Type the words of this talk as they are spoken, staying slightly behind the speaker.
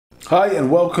Hi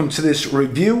and welcome to this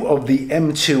review of the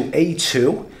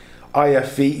M2A2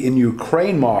 IFV in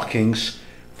Ukraine markings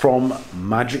from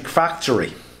Magic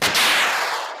Factory.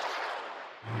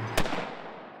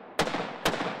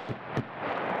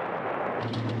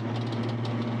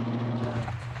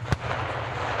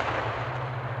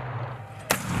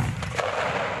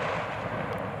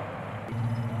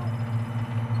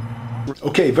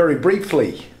 Okay, very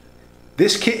briefly,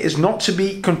 this kit is not to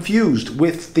be confused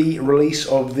with the release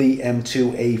of the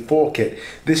M2A4 kit.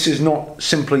 This is not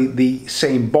simply the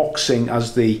same boxing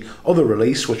as the other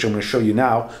release, which I'm going to show you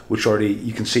now, which already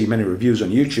you can see many reviews on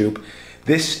YouTube.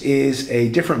 This is a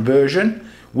different version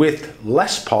with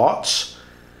less parts,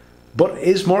 but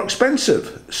is more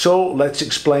expensive. So let's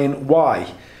explain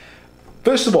why.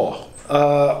 First of all,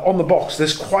 on the box,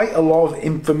 there's quite a lot of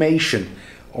information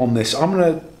on this. I'm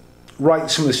going to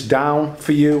write some of this down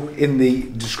for you in the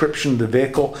description of the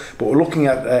vehicle, but we're looking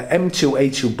at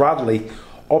M2A2 Bradley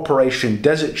Operation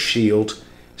Desert Shield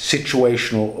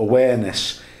Situational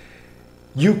Awareness.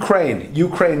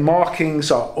 Ukraine markings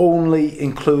are only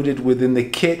included within the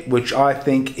kit, which I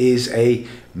think is a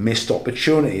missed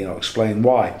opportunity, and I'll explain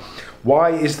why.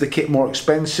 Why is the kit more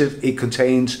expensive? It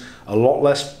contains a lot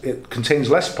less, it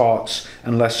contains less parts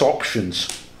and less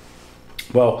options.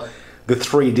 Well, the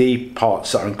 3D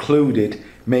parts that are included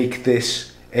make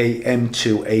this a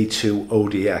M2A2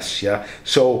 ODS, yeah?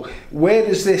 So where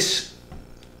does this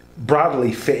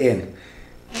Bradley fit in?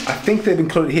 I think they've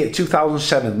included here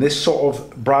 2007. This sort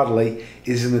of Bradley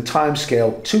is in the time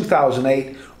scale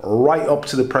 2008 right up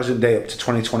to the present day, up to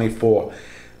 2024.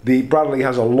 The Bradley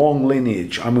has a long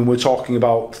lineage. I mean, we're talking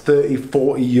about 30,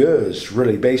 40 years,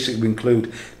 really. Basically, we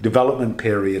include development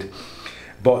period.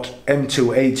 But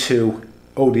M2A2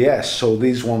 ODS, so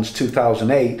these ones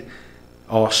 2008,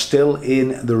 are still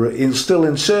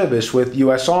in service with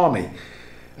US Army.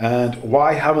 And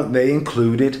why haven't they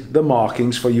included the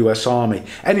markings for US Army?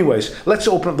 Anyways, let's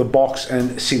open up the box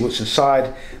and see what's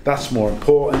inside. That's more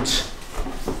important.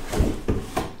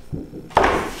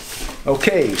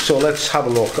 Okay, so let's have a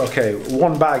look. Okay,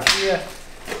 one bag here.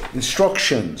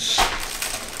 Instructions.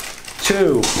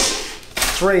 2,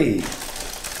 3,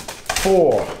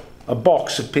 4. A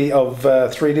box of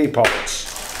 3D parts.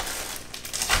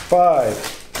 5,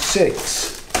 6,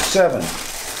 7,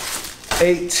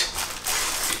 8,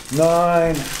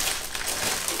 9,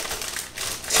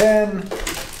 10,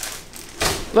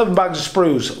 11 bags of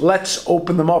sprues. Let's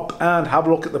open them up and have a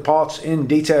look at the parts in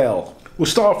detail. We'll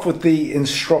start off with the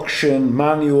instruction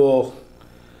manual.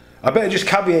 I better just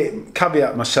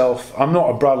caveat myself. I'm not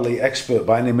a Bradley expert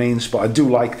by any means, but I do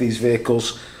like these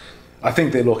vehicles. I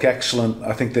think they look excellent.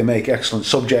 I think they make excellent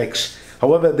subjects.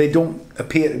 However, they don't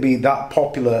appear to be that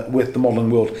popular with the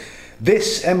modelling world.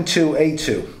 This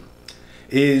M2A2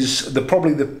 is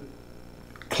probably the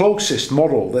closest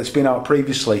model that's been out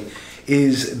previously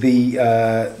is the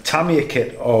Tamiya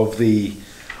kit of the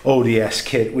ODS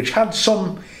kit, which had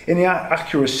some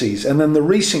inaccuracies, and then the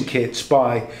recent kits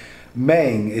by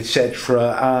Meng,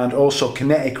 etc., and also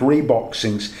kinetic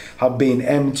reboxings have been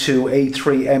M2A3,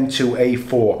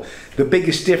 M2A4. The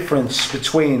biggest difference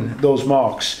between those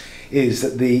marks is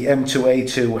that the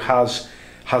M2A2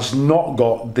 has not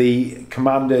got the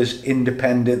Commander's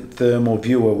independent thermal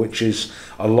viewer, which is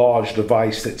a large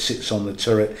device that sits on the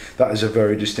turret. That is a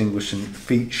very distinguishing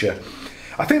feature.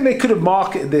 I think they could have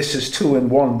marketed this as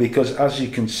 2-in-1 because, as you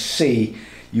can see,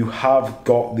 you have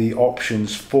got the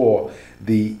options for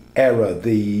the ERA,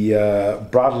 the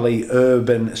Bradley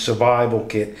Urban Survival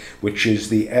Kit, which is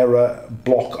the ERA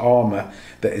block armor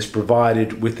that is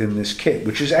provided within this kit,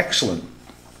 which is excellent.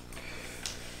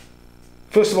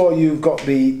 First of all, you've got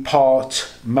the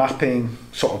part mapping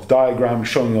sort of diagram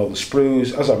showing all the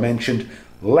sprues. As I mentioned,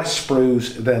 less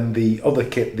sprues than the other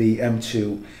kit, the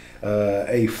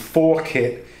M2A4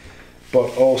 kit,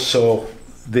 but also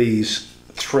these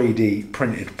 3D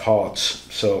printed parts.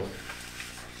 So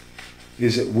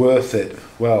is it worth it?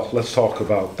 Well, let's talk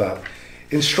about that.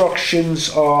 Instructions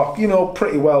are, you know,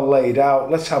 pretty well laid out.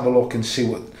 Let's have a look and see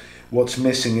what's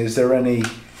missing. Is there any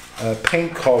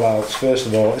paint call outs? First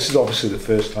of all, this is obviously the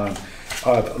first time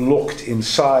I've looked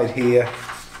inside here,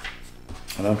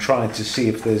 and I'm trying to see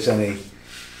if there's any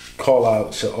call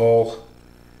outs at all.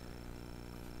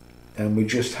 And we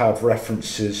just have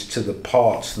references to the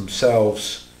parts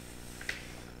themselves.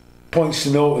 Points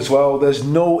to note as well, there's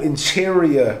no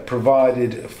interior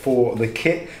provided for the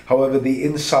kit. However, the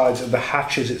insides of the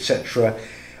hatches, etc.,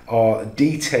 are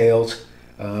detailed.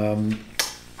 It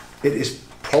is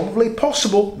probably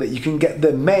possible that you can get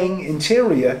the Meng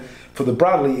interior for the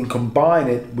Bradley and combine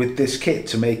it with this kit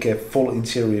to make a full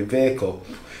interior vehicle.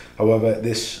 However,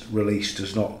 this release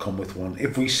does not come with one.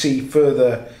 If we see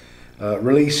further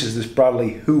releases this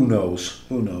Bradley, who knows?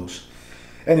 Who knows?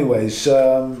 Anyways,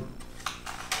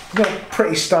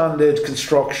 pretty standard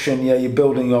construction. Yeah, you're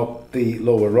building up the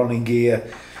lower running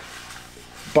gear.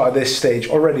 By this stage,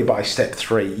 already by step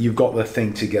 3, you've got the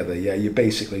thing together. Yeah, you're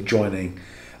basically joining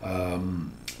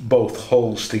both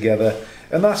hulls together,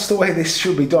 and that's the way this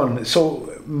should be done.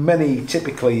 So many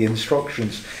typically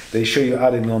instructions, they show you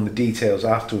adding on the details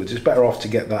afterwards. It's better off to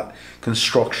get that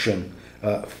construction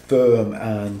firm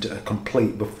and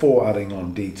complete before adding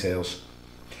on details.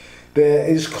 There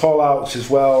is call outs as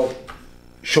well,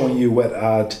 showing you where to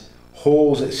add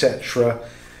holes, etc.,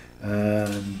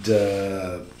 and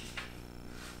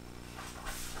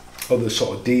other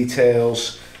sort of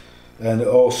details, and it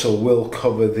also will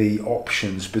cover the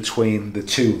options between the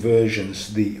two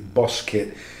versions, the boss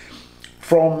kit.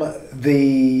 From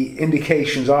the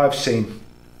indications I've seen,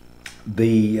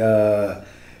 the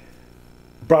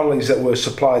Bradleys that were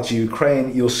supplied to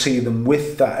Ukraine, you'll see them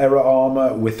with that error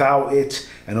armour, without it,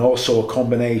 and also a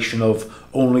combination of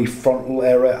only frontal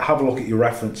error. Have a look at your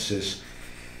references.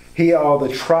 Here are the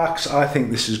tracks. I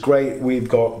think this is great. We've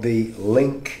got the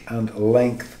link and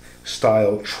length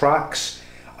style tracks.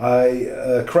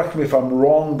 Correct me if I'm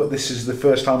wrong, but this is the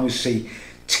first time we see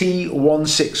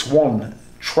T161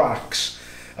 tracks,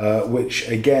 which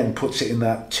again puts it in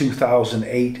that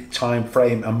 2008 time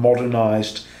frame, a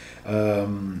modernized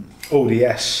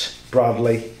ODS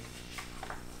Bradley.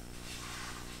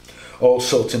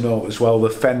 Also to note as well, the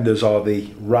fenders are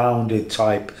the rounded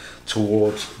type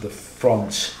towards the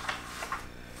front.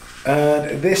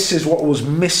 And this is what was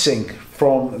missing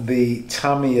from the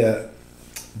Tamiya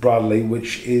Bradley,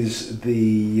 which is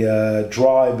the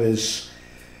driver's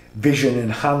vision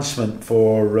enhancement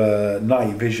for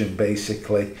night vision,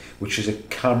 basically, which is a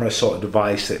camera sort of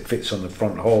device that fits on the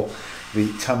front hull.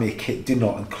 The Tamiya kit did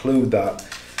not include that.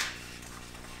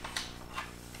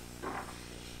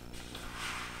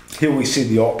 Here we see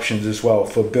the options as well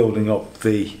for building up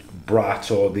the Brat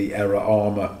or the error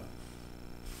armour.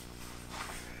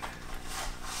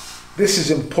 This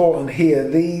is important here.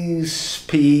 These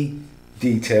PE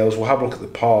details, we'll have a look at the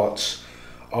parts,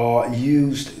 are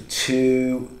used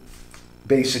to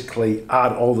basically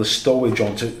add all the stowage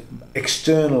onto,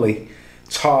 externally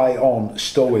tie on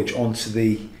stowage onto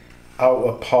the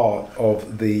outer part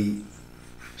of the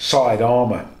side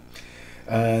armour.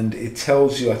 And it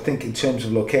tells you, I think in terms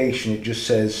of location, it just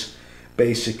says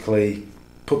basically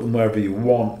put them wherever you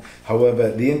want.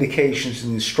 However, the indications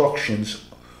and the instructions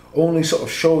only sort of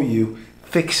show you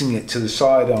fixing it to the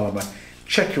side armour.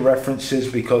 Check your references,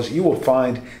 because you will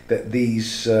find that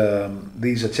these are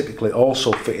typically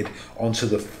also fitted onto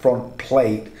the front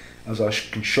plate, as I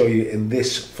can show you in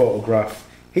this photograph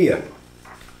here.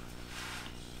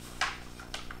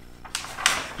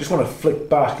 Just want to flick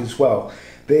back as well.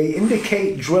 They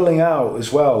indicate drilling out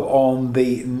as well on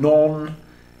the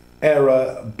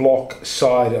non-error block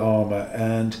side armour,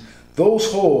 and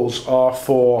those holes are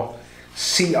for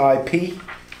CIP,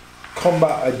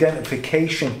 combat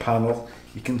identification panel.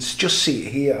 You can just see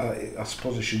it here. I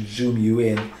suppose I should zoom you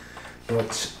in,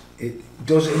 but it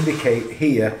does indicate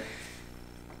here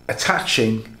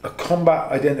attaching a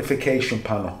combat identification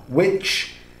panel,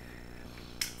 which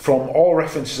from all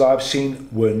references I've seen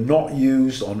were not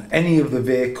used on any of the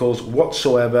vehicles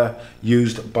whatsoever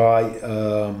used by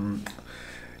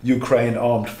Ukraine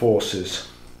armed forces.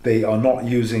 They are not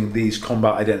using these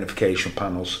combat identification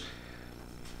panels.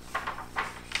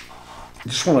 I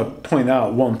just want to point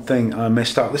out one thing I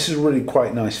missed out. This is a really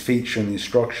quite nice feature in the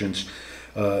instructions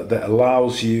that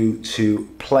allows you to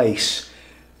place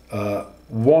the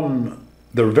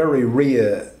very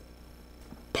rear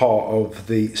part of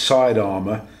the side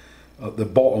armour at the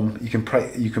bottom.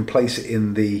 You can place it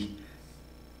in the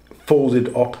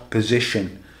folded up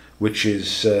position, which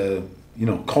is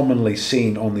commonly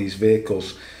seen on these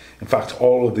vehicles. In fact,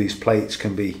 all of these plates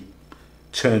can be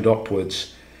turned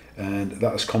upwards, and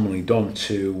that is commonly done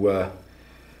to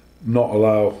not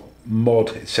allow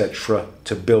mud, etc.,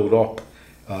 to build up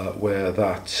where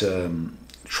that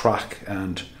track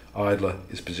and idler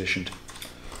is positioned.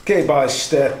 Okay, by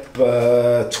step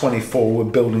 24, we're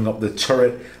building up the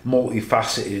turret,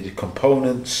 multifaceted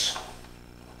components.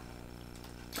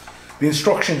 The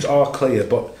instructions are clear,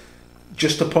 but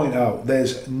just to point out,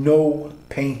 there's no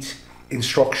paint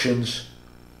instructions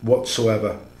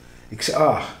whatsoever.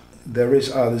 There's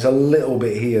a little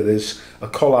bit here. There's a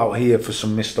call out here for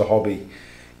some Mr. Hobby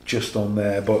just on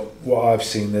there, but what I've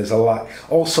seen, there's a lot.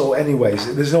 Also,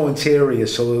 anyways, there's no interior,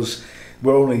 so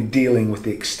we're only dealing with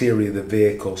the exterior of the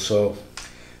vehicle, so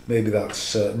maybe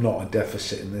that's not a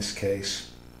deficit in this case.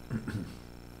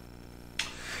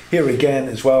 Here again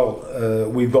as well,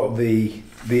 we've got the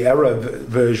error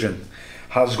version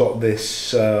has got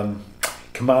this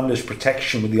commander's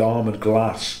protection with the armored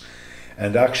glass,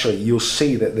 and actually you'll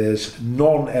see that there's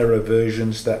non-error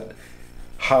versions that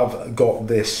have got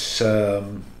this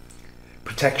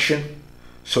protection,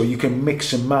 so you can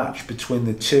mix and match between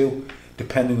the two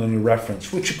depending on your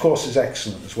reference, which of course is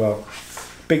excellent as well.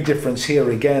 Big difference here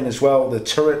again as well, the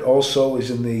turret also is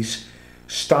in these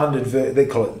standard, they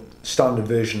call it standard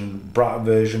version, brat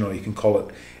version, or you can call it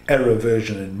error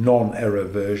version and non-error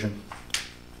version.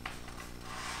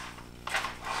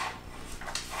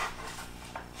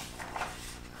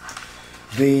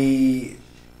 The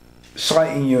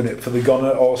sighting unit for the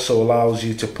gunner also allows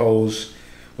you to pose,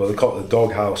 well, they call it the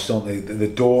doghouse, don't they? The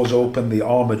doors open, the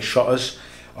armoured shutters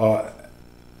are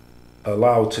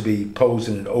allowed to be posed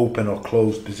in an open or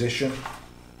closed position.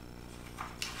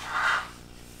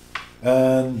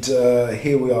 And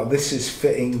here we are, this is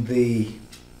fitting the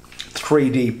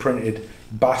 3D printed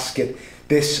basket.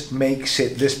 This makes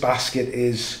it, this basket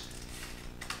is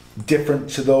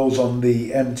different to those on the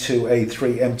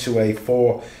M2A3,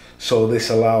 M2A4, so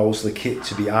this allows the kit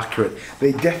to be accurate.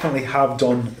 They definitely have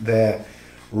done their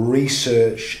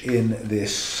research in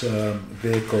this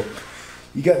vehicle.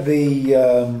 You get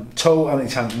the tow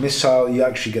anti-tank missile, you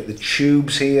actually get the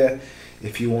tubes here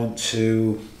if you want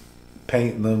to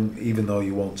paint them even though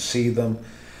you won't see them.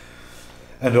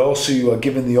 And also you are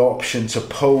given the option to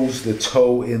pose the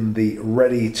tow in the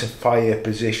ready to fire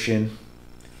position.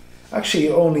 Actually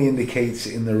it only indicates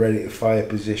in the ready to fire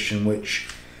position, which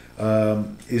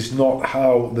is not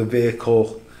how the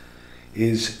vehicle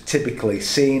is typically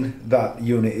seen. That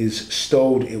unit is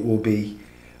stowed, it will be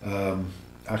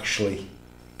actually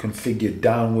configured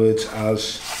downwards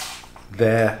as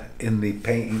there in the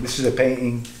painting. This is a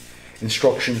painting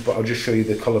instructions, but I'll just show you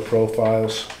the color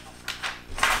profiles.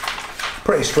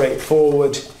 Pretty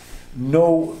straightforward,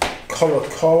 no color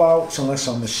callouts unless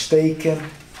I'm mistaken.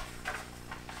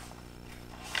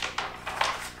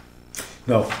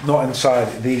 No, not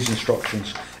inside these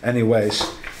instructions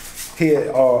anyways.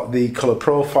 Here are the color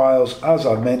profiles, as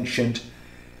I mentioned.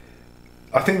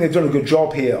 I think they've done a good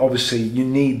job here. Obviously you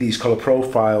need these color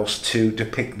profiles to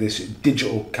depict this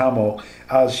digital camo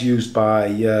as used by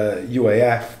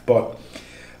UAF, but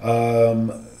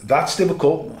that's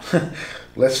difficult.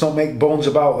 Let's not make bones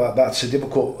about that. That's a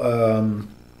difficult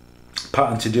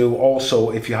pattern to do.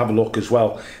 Also, if you have a look as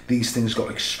well, these things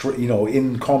got you know,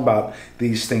 in combat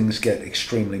these things get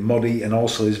extremely muddy, and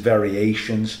also there's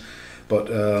variations, but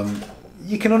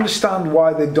you can understand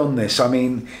why they've done this. I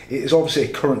mean, it is obviously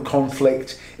a current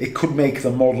conflict. It could make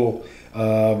the model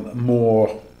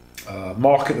more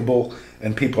marketable,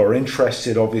 and people are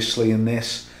interested obviously in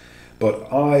this,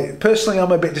 but I personally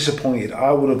am a bit disappointed.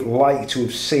 I would have liked to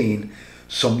have seen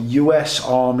some US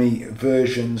Army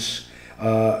versions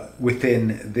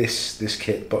within this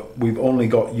kit, but we've only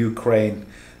got Ukraine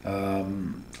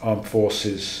Armed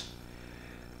Forces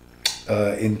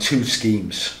in 2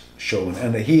 schemes shown.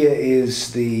 And here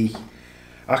is the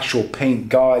actual paint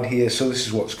guide here, so this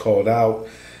is what's called out.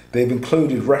 They've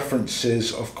included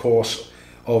references, of course,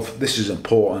 of, this is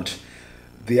important,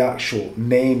 the actual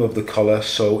name of the color.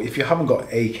 So if you haven't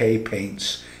got AK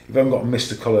paints, if you haven't got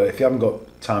Mr. Color, if you haven't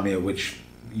got Tamiya, which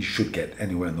you should get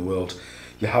anywhere in the world,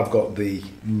 you have got the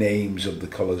names of the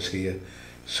colors here.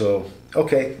 So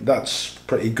okay, that's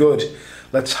pretty good.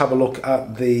 Let's have a look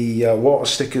at the water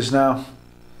stickers now.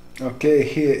 Okay,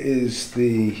 here is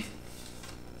the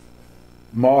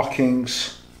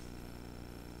markings,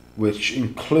 which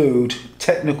include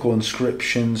technical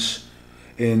inscriptions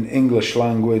in English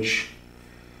language.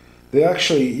 They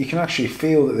actually, you can actually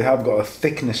feel that they have got a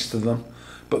thickness to them,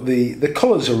 but the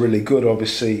colours are really good,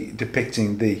 obviously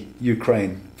depicting the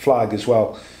Ukraine flag as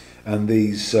well, and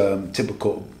these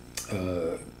typical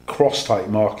cross type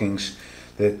markings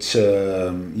that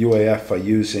UAF are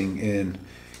using in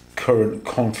current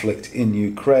conflict in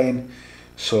Ukraine.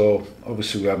 So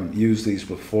obviously we haven't used these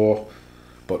before,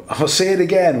 but I'll say it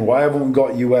again, why haven't we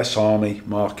got US Army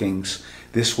markings?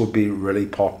 This would be really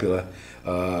popular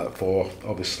for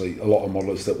obviously a lot of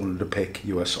models that want to depict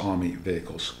US Army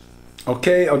vehicles.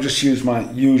 Okay, I'll just use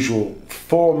my usual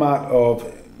format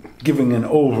of giving an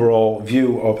overall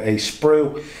view of a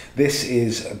sprue. This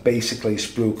is basically a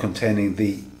sprue containing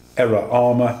the error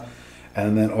armor,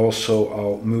 and then also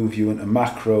I'll move you into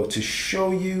macro to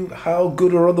show you how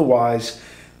good or otherwise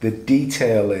the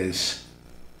detail is.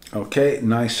 Okay,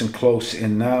 nice and close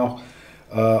in now.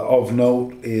 Of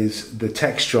note is the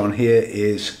texture on here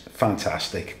is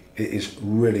fantastic. It is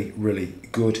really, really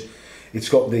good. It's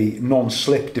got the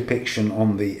non-slip depiction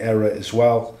on the error as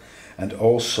well, and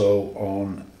also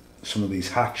on some of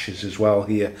these hatches as well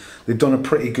here. They've done a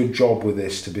pretty good job with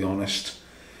this, to be honest.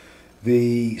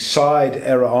 The side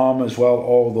error arm as well,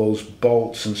 all those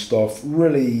bolts and stuff,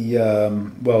 really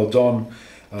well done.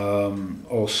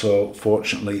 Also,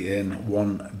 fortunately, in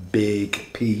one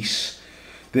big piece.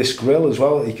 This grille as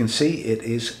well, you can see it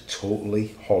is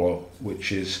totally hollow,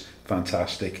 which is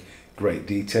fantastic. Great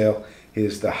detail.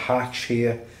 Here's the hatch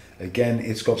here. Again,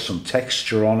 it's got some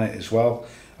texture on it as well,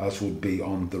 as would be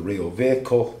on the real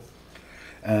vehicle.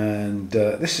 And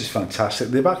this is fantastic.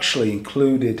 They've actually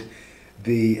included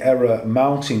the error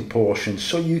mounting portion,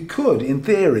 so you could, in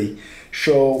theory,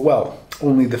 show, well,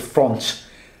 only the front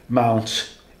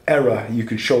mount error. You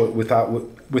could show it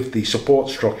with the support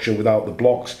structure without the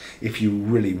blocks if you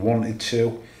really wanted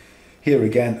to. Here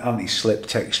again, anti-slip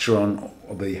texture on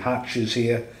the hatches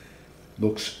here.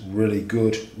 Looks really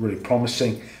good, really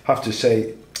promising. Have to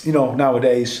say, you know,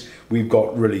 nowadays we've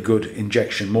got really good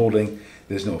injection molding.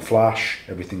 There's no flash.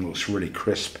 Everything looks really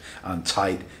crisp and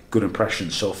tight. Good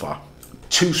impression so far.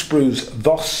 2 sprues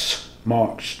thus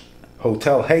marked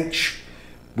Hotel H,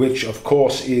 which of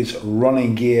course is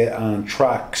running gear and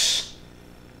tracks.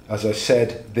 As I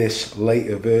said, this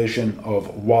later version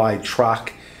of wide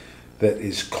track that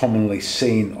is commonly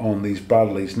seen on these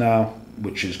Bradleys now,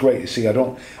 which is great to see. I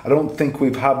don't think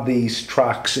we've had these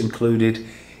tracks included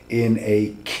in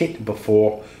a kit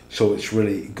before, so it's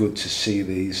really good to see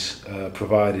these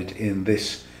provided in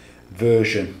this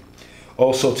version.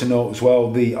 Also to note as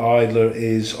well, the idler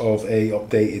is of a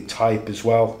updated type as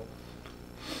well.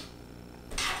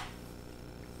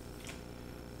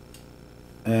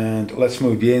 And let's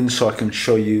move you in so I can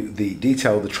show you the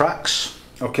detail of the tracks.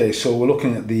 Okay, so we're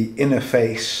looking at the inner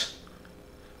face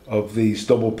of these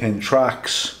double pin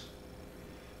tracks,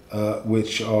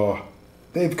 which are,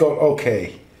 they've got,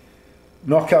 okay,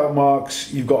 knockout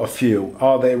marks, you've got a few.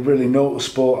 Are they really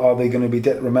noticeable? Are they going to be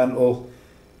detrimental?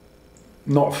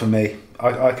 Not for me.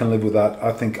 I can live with that.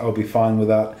 I think I'll be fine with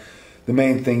that. The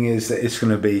main thing is that it's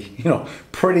going to be, you know,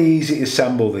 pretty easy to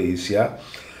assemble these, yeah?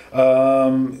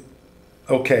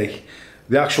 Okay,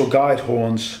 the actual guide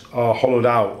horns are hollowed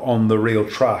out on the real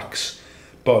tracks,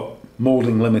 but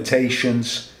molding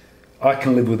limitations, I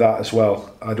can live with that as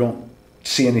well. I don't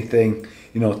see anything,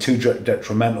 you know, too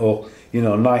detrimental. You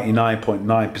know,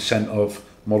 99.9% of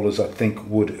modelers I think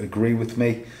would agree with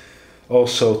me.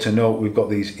 Also to note, we've got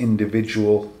these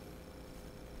individual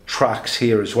tracks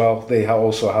here as well. They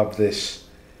also have this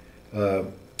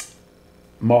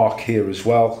mark here as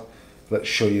well. Let's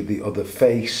show you the other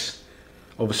face.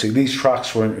 Obviously these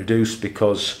tracks were introduced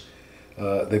because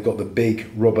they've got the big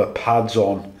rubber pads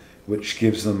on, which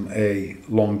gives them a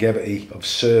longevity of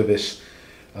service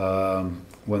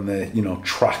when they're, you know,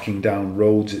 tracking down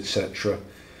roads, etc.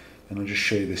 And I'll just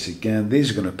show you this again.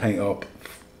 These are going to paint up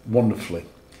wonderfully.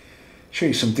 Show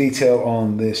you some detail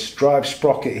on this drive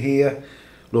sprocket here.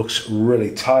 Looks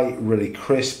really tight, really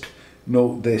crisp.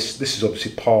 Note this is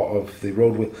obviously part of the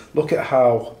road wheel. Look at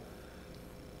how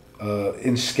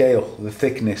in scale the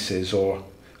thickness is, or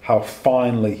how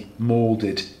finely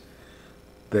molded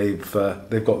they've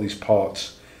got these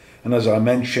parts. And as I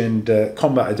mentioned,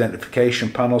 combat identification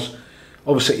panels,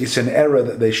 obviously it's an error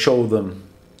that they show them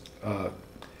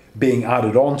being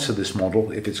added on to this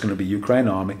model if it's going to be Ukraine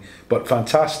Army, but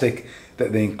fantastic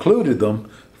that they included them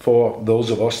for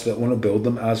those of us that want to build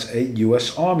them as a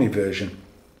US Army version.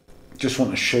 Just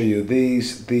want to show you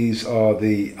these are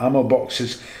the ammo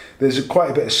boxes. There's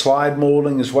quite a bit of slide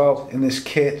molding as well in this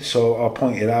kit, so I'll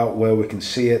point it out where we can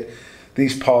see it.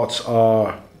 These parts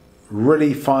are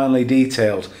really finely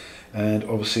detailed, and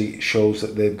obviously it shows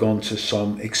that they've gone to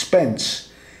some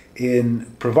expense in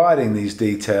providing these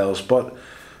details, but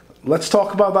let's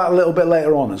talk about that a little bit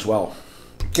later on as well.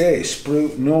 Okay,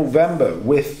 Sprue November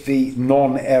with the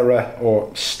non-error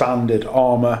or standard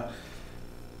armor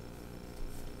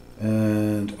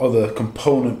and other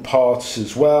component parts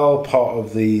as well, part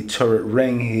of the turret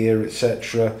ring here,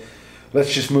 etc.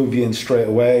 Let's just move you in straight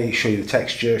away, show you the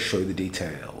texture, show you the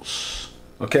details.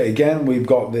 Okay, again we've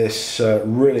got this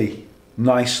really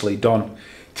nicely done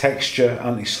texture,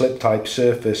 anti-slip type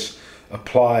surface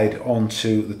applied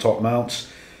onto the top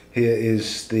mounts. Here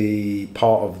is the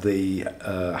part of the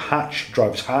hatch,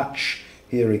 driver's hatch,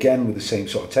 here again with the same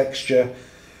sort of texture.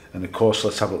 And of course,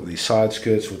 let's have a look at these side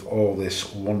skirts with all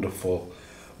this wonderful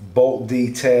bolt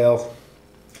detail.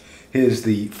 Here's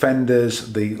the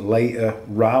fenders, the later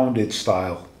rounded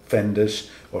style fenders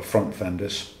or front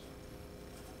fenders.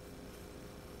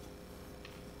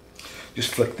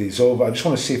 Just flick these over. I just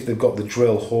want to see if they've got the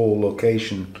drill hole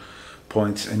location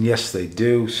points, and yes they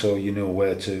do, so you know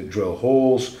where to drill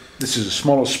holes. This is a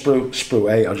smaller sprue,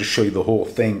 Sprue 8. I'll just show you the whole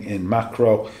thing in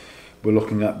macro. we're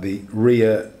looking at the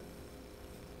rear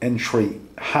entry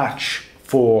hatch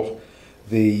for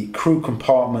the crew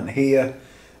compartment here.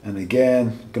 And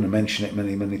again, I'm going to mention it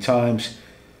many times,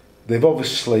 they've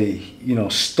obviously, you know,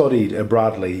 studied a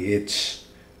Bradley. It's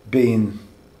been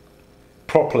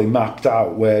properly mapped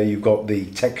out where you've got the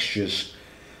textures,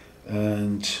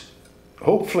 and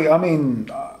hopefully, I mean,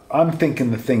 I'm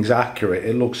thinking the thing's accurate.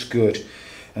 It looks good.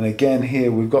 And again,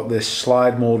 here we've got this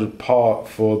slide molded part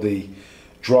for the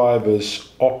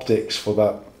driver's optics for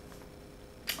that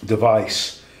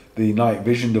device, the night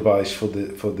vision device for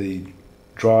the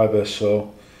driver.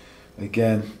 So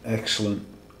again,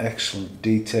 excellent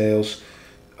details.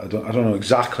 I don't know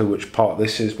exactly which part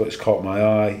this is, but it's caught my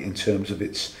eye in terms of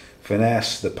its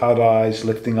finesse. The pad eyes,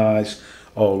 lifting eyes,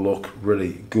 all look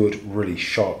really good, really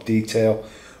sharp detail.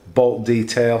 Bolt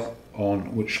detail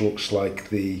on which looks like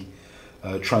the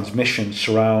transmission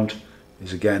surround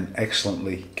is again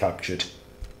excellently captured.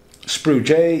 Sprue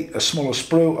J, a smaller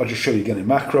sprue. I'll just show you again in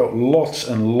macro. Lots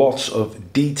and lots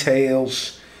of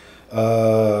details.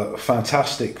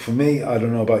 Fantastic for me. I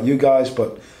don't know about you guys,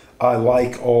 but I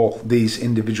like all these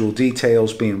individual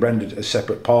details being rendered as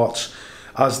separate parts.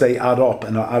 As they add up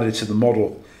and are added to the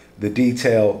model, the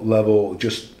detail level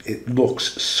just, it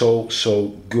looks so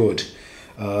good.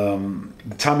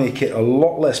 The Tamiya kit, a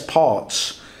lot less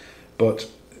parts, but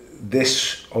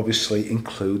this obviously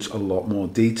includes a lot more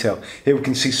detail. Here we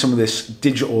can see some of this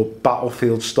digital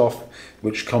battlefield stuff,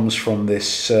 which comes from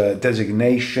this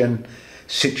designation,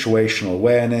 situational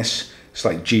awareness. It's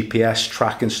like GPS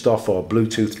tracking stuff or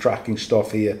Bluetooth tracking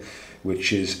stuff here,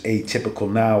 which is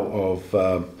atypical now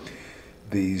of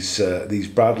these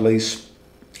Bradleys.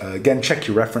 Again, check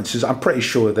your references. I'm pretty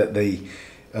sure that the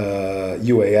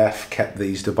UAF kept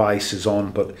these devices on,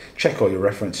 but check all your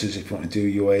references if you want to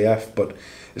do UAF. But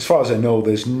as far as I know,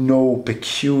 there's no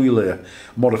peculiar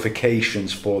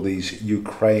modifications for these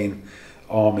Ukraine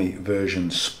Army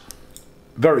versions.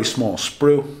 Very small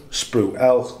sprue, Sprue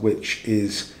L, which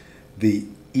is the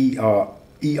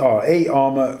ERA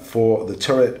armor for the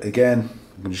turret. Again,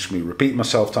 I'm just going to repeat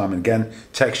myself time and again.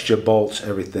 Texture, bolts,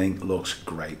 everything looks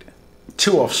great.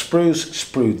 2 off sprues,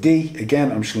 Sprue D.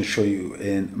 Again, I'm just going to show you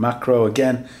in macro.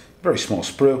 Again, very small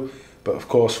sprue, but of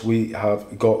course we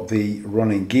have got the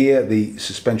running gear, the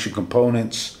suspension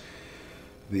components,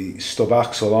 the stub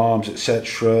axle arms,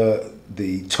 etc.,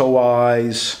 the toe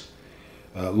eyes,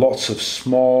 lots of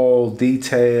small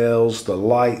details, the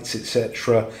lights,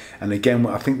 etc. And again,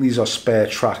 I think these are spare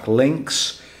track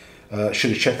links.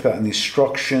 Should have checked that in the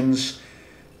instructions.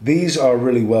 These are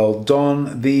really well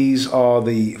done. These are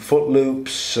the foot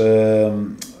loops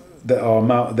that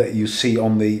you see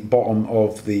on the bottom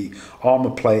of the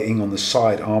armor plating, on the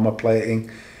side armor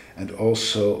plating, and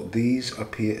also these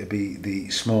appear to be the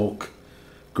smoke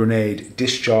grenade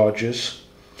discharges.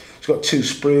 It's got 2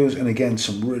 sprues and again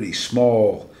some really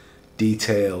small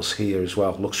details here as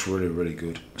well. Looks really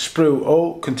good. Sprue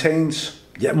O contains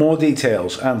yet more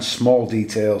details and small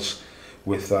details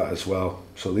with that as well.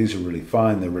 So these are really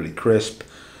fine, they're really crisp,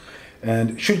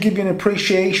 and should give you an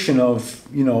appreciation of,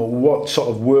 you know, what sort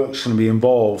of work's going to be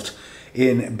involved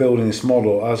in building this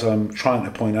model. As I'm trying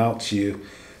to point out to you,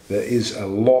 there is a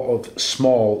lot of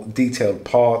small detailed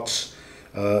parts.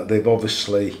 They've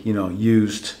obviously, you know,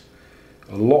 used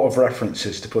a lot of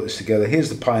references to put this together. Here's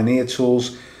the Pioneer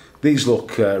tools. These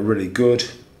look really good.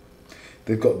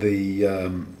 They've got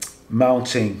the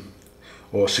mounting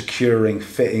or securing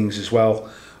fittings as well,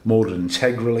 molded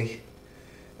integrally,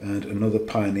 and another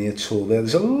Pioneer tool there.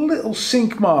 There's a little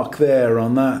sink mark there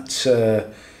on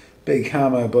that big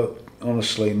hammer, but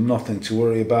honestly nothing to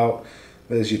worry about.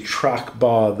 There's your track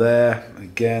bar there.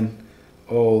 Again,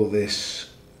 all this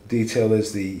detail.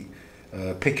 There's the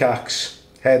pickaxe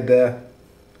head there,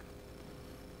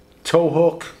 tow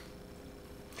hook.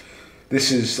 This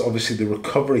is obviously the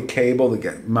recovery cable that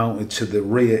gets mounted to the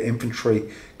rear infantry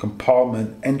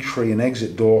compartment entry and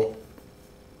exit door.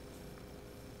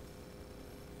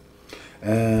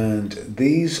 And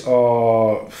these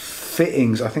are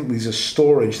fittings. I think these are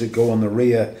storage that go on the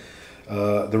rear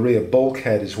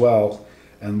bulkhead as well.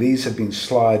 And these have been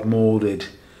slide molded,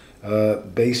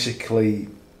 basically,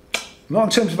 not in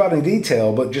terms of adding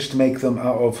detail, but just to make them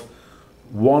out of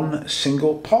one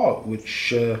single part,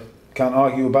 which can't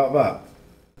argue about that.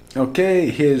 Okay,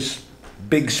 here's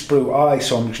big sprue eye,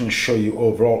 so I'm just going to show you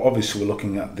overall. Obviously, we're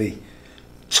looking at the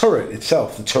turret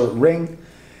itself, the turret ring,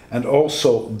 and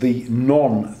also the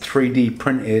non-3D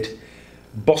printed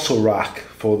bustle rack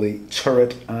for the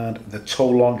turret and the tow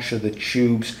launcher, the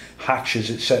tubes, hatches,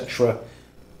 etc.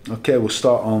 Okay, we'll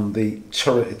start on the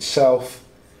turret itself.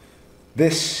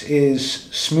 This is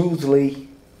smoothly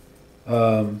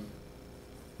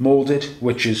molded,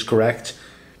 which is correct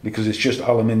because it's just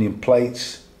aluminium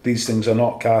plates. These things are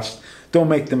not cast. Don't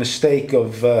make the mistake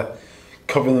of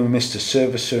covering them with Mr.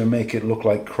 Servicer and make it look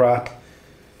like crap.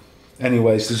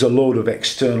 Anyways, there's a load of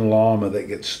external armour that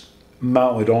gets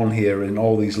mounted on here in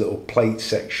all these little plate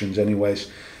sections. Anyways,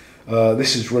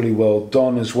 this is really well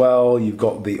done as well. You've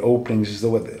got the openings as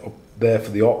though there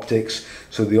for the optics,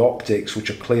 so the optics,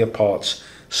 which are clear parts,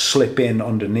 slip in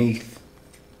underneath.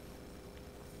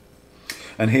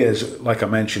 And here's, like I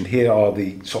mentioned, here are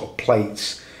the sort of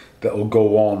plates that will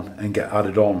go on and get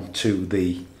added on to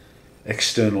the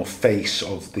external face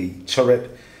of the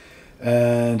turret.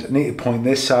 And I need to point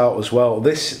this out as well.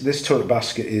 This turret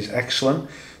basket is excellent,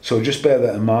 so just bear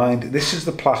that in mind. This is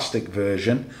the plastic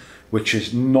version, which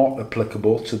is not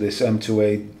applicable to this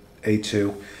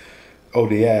M2A2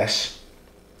 ODS,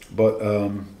 but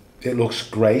it looks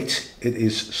great. It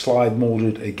is slide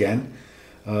molded again.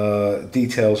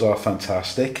 Details are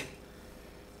fantastic,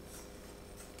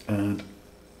 and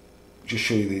just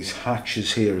show you these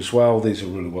hatches here as well. These are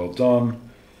really well done.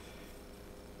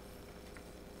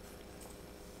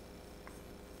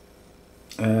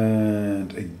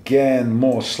 And again,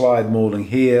 more slide molding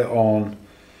here on,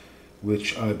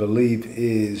 which I believe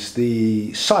is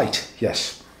the sight.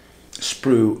 Yes.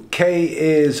 Sprue K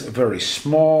is very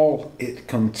small. It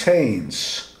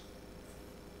contains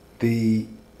the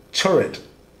turret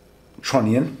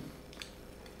trunnion,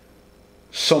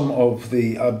 some of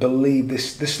the, I believe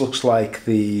this looks like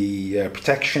the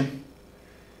protection,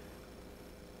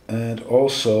 and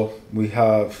also we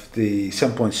have the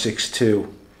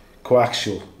 7.62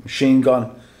 coaxial machine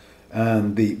gun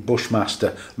and the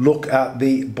Bushmaster. Look at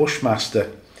the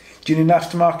Bushmaster. Do you need an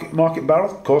aftermarket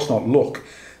barrel? Of course not. Look.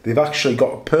 They've actually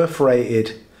got a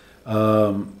perforated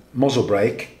muzzle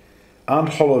brake and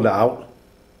hollowed out.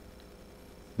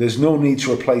 There's no need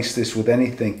to replace this with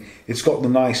anything. It's got the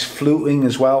nice fluting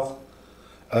as well.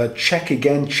 Check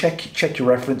again, check your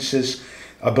references.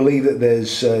 I believe that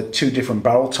there's 2 different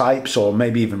barrel types, or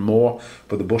maybe even more,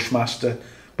 for the Bushmaster.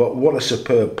 But what a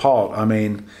superb part. I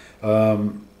mean,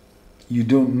 you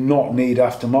do not need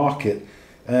aftermarket.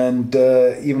 And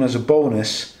even as a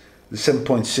bonus, the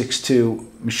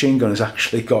 7.62 machine gun has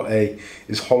actually got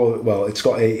it's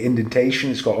got a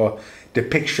indentation. It's got a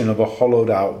depiction of a hollowed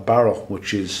out barrel,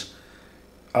 which is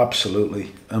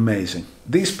absolutely amazing.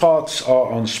 These parts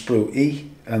are on Sprue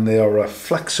E, and they are a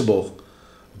flexible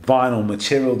vinyl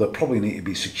material that probably need to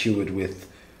be secured with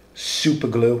super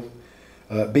glue.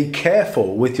 Be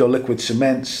careful with your liquid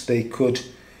cements; they could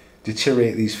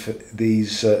deteriorate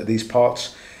these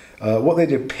parts. What they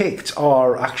depict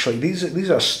are actually, these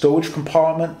are a stowage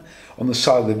compartment on the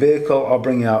side of the vehicle. I'll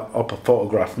bring up a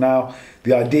photograph now.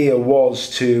 The idea was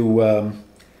to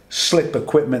slip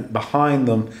equipment behind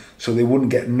them so they wouldn't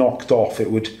get knocked off.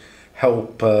 It would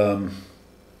help the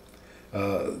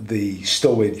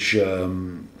stowage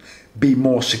be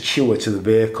more secure to the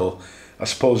vehicle. I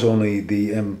suppose only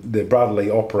the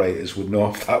Bradley operators would know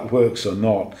if that works or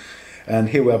not. And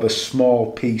here we have a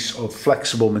small piece of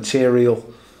flexible material.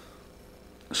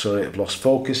 Sorry, I've lost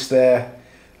focus there,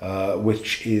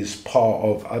 which is part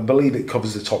of, I believe it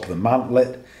covers the top of the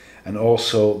mantlet, and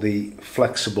also the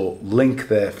flexible link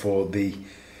there for the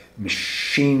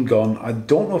machine gun. I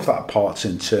don't know if that part's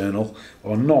internal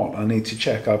or not. I need to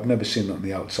check. I've never seen it on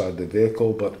the outside of the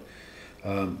vehicle, but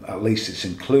at least it's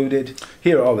included.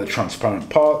 Here are the transparent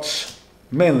parts,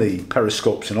 mainly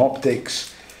periscopes and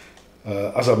optics.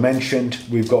 As I mentioned,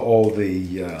 we've got all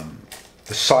the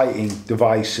sighting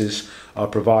devices are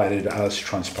provided as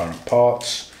transparent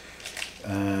parts,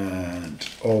 and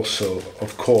also,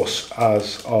 of course,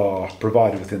 as are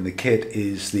provided within the kit,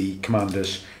 is the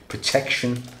commander's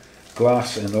protection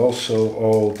glass, and also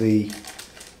all the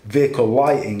vehicle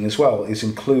lighting as well is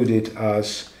included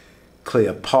as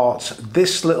clear parts.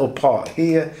 This little part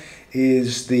here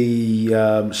is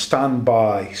the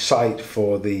standby sight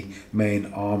for the main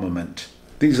armament.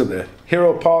 These are the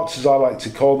hero parts, as I like to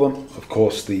call them. Of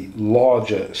course, the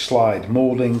larger slide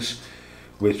mouldings,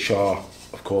 which are,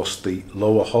 of course, the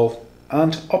lower hull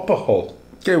and upper hull.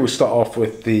 Okay, we'll start off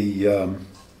with the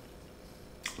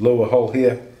lower hull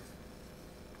here,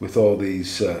 with all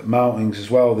these mountings as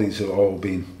well. These have all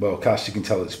been well cast. You can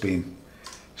tell it's been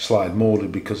slide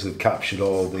moulded because they've captured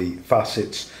all the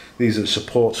facets. These are the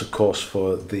supports, of course,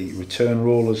 for the return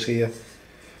rollers here.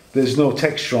 There's no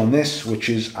texture on this, which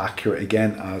is accurate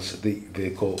again, as the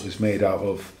vehicle is made out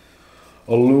of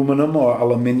aluminum or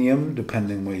aluminium,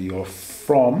 depending where you're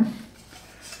from.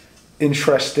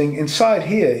 Interesting. Inside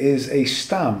here is a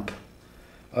stamp.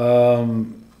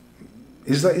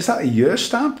 Is that a year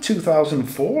stamp?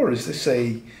 2004? Is this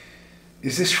a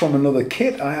Is this from another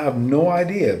kit? I have no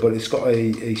idea, but it's got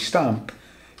a stamp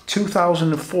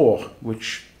 2004,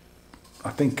 which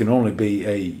I think can only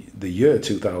be the year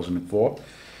 2004.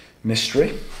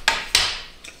 Mystery.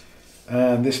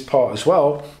 And this part as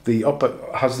well, the upper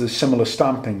has the similar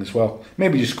stamping as well.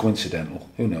 Maybe just coincidental,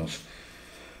 who knows.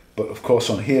 But of course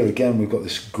on here again we've got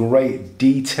this great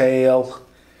detail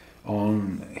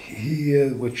on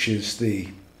here, which is the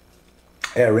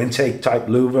air intake type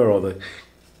louver or the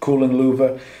cooling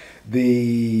louver.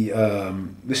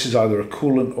 This is either a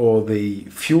coolant or the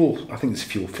fuel, I think it's a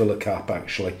fuel filler cap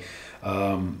actually,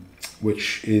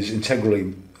 which is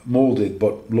integrally molded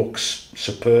but looks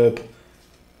superb.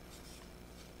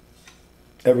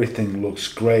 Everything looks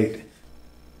great.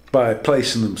 By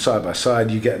placing them side by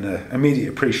side, you get an immediate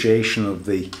appreciation of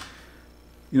the,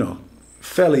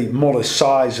 fairly modest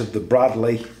size of the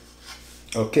Bradley.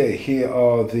 Okay, here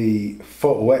are the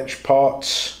photo etch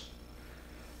parts.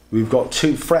 We've got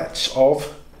 2 frets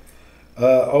of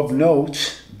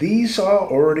note. These are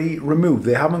already removed.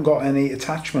 They haven't got any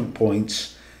attachment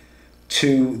points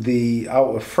to the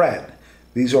outer fret.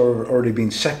 These are already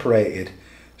been separated.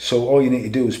 So all you need to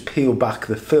do is peel back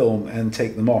the film and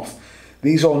take them off.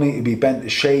 These all need to be bent to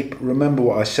shape. Remember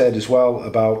what I said as well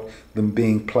about them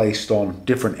being placed on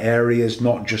different areas,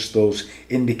 not just those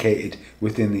indicated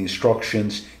within the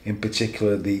instructions, in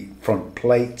particular the front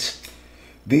plate.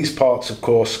 These parts, of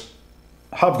course,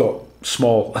 have got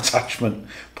small attachment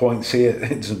points here.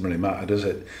 It doesn't really matter, does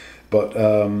it? But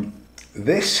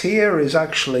this here is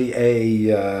actually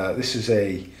this is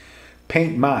a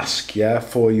paint mask, yeah,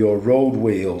 for your road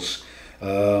wheels,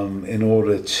 in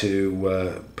order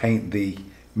to paint the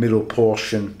middle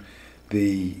portion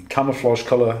the camouflage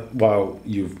color, while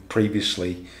you've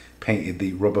previously painted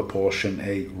the rubber portion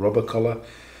a rubber color.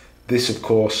 This of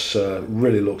course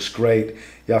really looks great.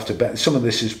 You have to bet some of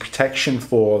this is protection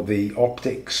for the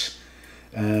optics,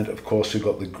 and of course we've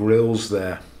got the grills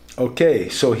there. Okay,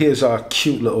 so here's our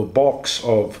cute little box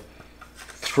of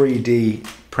 3D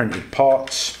printed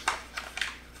parts.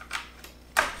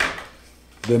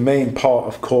 The main part,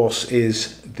 of course,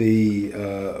 is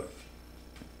the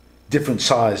different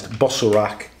sized bustle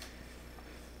rack.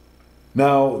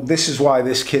 Now, this is why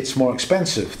this kit's more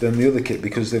expensive than the other kit,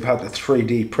 because they've had to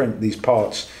 3D print these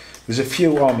parts. There's a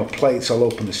few armor plates, I'll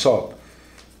open this up,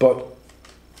 but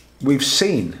we've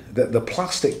seen that the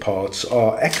plastic parts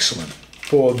are excellent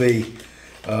for the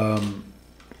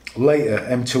later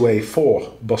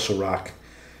M2A4 bustle rack.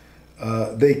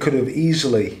 They could have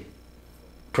easily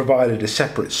provided a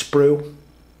separate sprue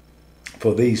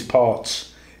for these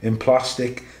parts in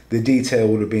plastic. The detail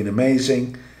would have been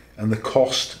amazing, and the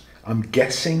cost, I'm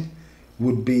guessing,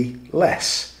 would be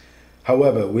less.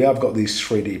 However, we have got these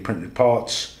 3D printed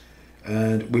parts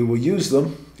and we will use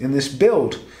them in this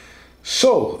build.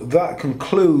 So that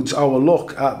concludes our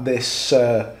look at this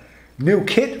new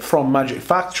kit from Magic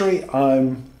Factory.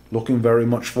 I'm looking very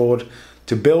much forward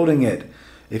to building it.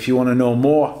 If you want to know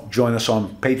more, join us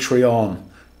on Patreon,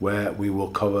 where we will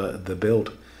cover the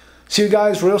build. See you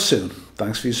guys real soon.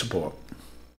 Thanks for your support.